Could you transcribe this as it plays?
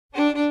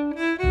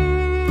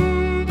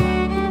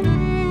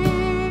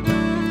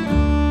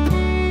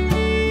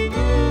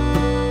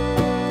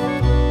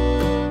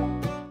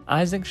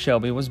Isaac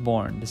Shelby was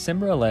born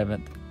December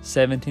 11,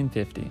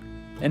 1750,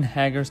 in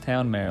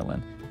Hagerstown,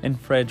 Maryland, in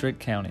Frederick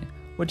County,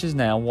 which is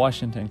now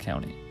Washington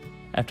County.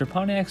 After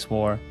Pontiac's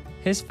War,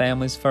 his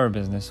family's fur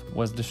business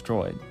was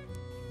destroyed.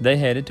 They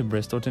headed to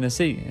Bristol,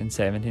 Tennessee in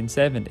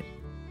 1770.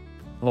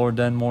 Lord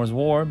Dunmore's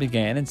War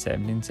began in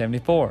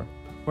 1774,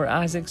 where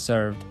Isaac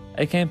served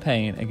a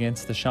campaign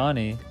against the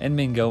Shawnee and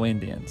Mingo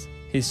Indians.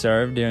 He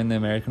served during the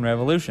American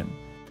Revolution,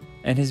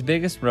 and his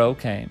biggest role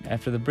came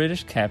after the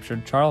British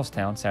captured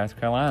Charlestown, South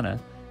Carolina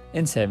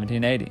in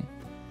 1780.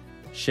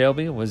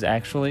 Shelby was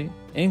actually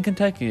in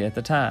Kentucky at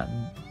the time,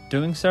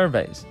 doing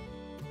surveys,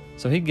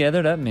 so he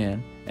gathered up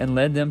men and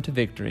led them to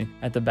victory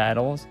at the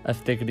battles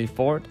of Thickety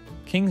Fort,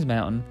 Kings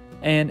Mountain,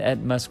 and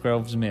at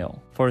Musgrove's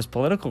Mill. For his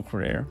political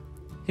career,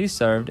 he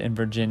served in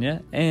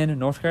Virginia and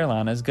North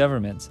Carolina's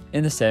governments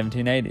in the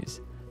 1780s,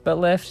 but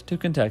left to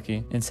Kentucky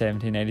in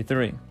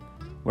 1783,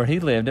 where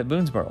he lived at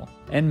Boonesboro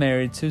and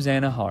married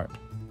Susanna Hart.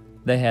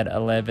 They had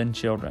 11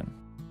 children.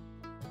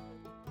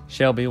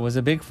 Shelby was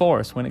a big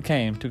force when it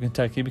came to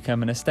Kentucky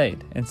becoming a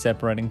state and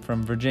separating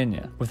from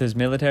Virginia. With his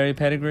military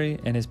pedigree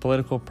and his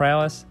political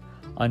prowess,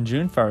 on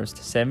June 1,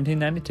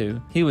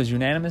 1792, he was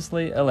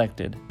unanimously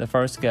elected the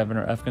first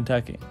governor of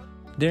Kentucky.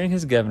 During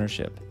his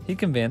governorship, he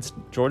convinced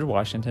George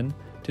Washington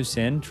to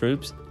send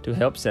troops to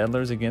help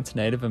settlers against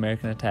Native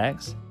American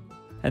attacks.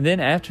 And then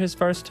after his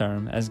first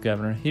term as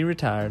governor, he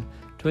retired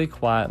to a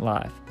quiet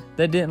life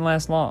that didn't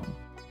last long.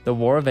 The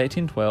War of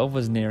 1812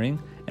 was nearing,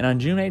 and on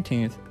June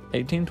 18,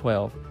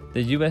 1812,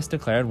 the U.S.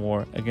 declared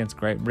war against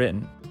Great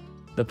Britain.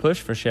 The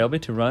push for Shelby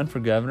to run for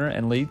governor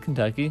and lead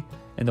Kentucky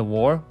in the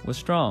war was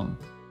strong.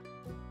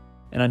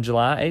 And on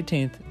July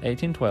 18,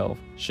 1812,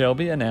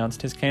 Shelby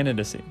announced his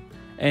candidacy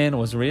and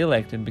was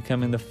re-elected,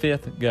 becoming the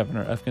 5th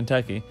governor of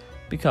Kentucky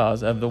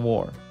because of the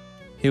war.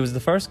 He was the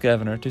first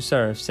governor to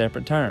serve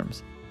separate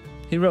terms.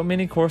 He wrote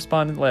many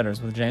correspondence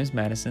letters with James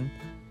Madison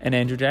and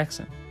Andrew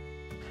Jackson.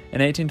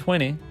 In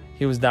 1820,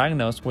 he was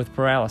diagnosed with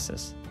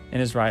paralysis in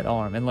his right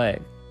arm and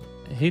leg.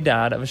 He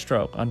died of a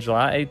stroke on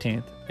July 18,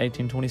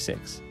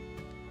 1826.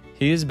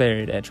 He is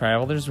buried at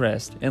Travelers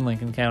Rest in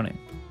Lincoln County.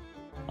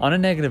 On a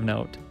negative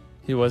note,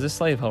 he was a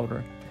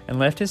slaveholder and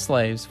left his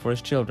slaves for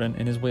his children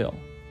in his will.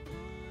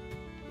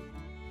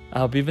 I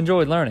hope you've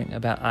enjoyed learning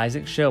about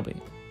Isaac Shelby,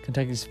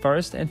 Kentucky's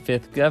 1st and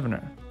 5th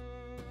governor.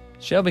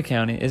 Shelby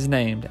County is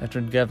named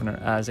after Governor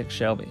Isaac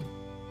Shelby.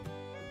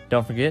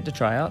 Don't forget to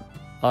try out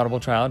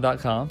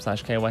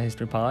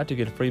audibletrial.com/kyhistorypod to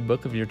get a free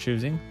book of your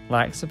choosing.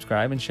 Like,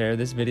 subscribe, and share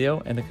this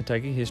video and the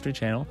Kentucky History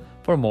channel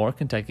for more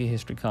Kentucky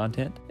history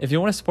content. If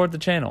you want to support the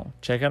channel,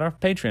 check out our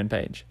Patreon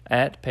page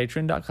at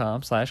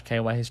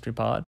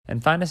patreon.com/kyhistorypod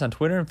and find us on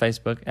Twitter and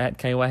Facebook at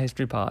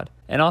kyhistorypod,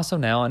 and also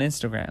now on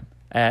Instagram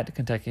at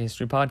Kentucky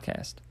History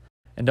Podcast.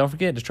 And don't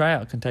forget to try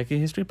out Kentucky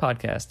History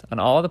Podcast on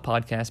all the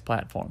podcast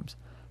platforms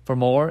for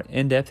more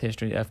in-depth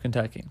history of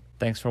Kentucky.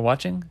 Thanks for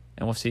watching,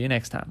 and we'll see you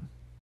next time.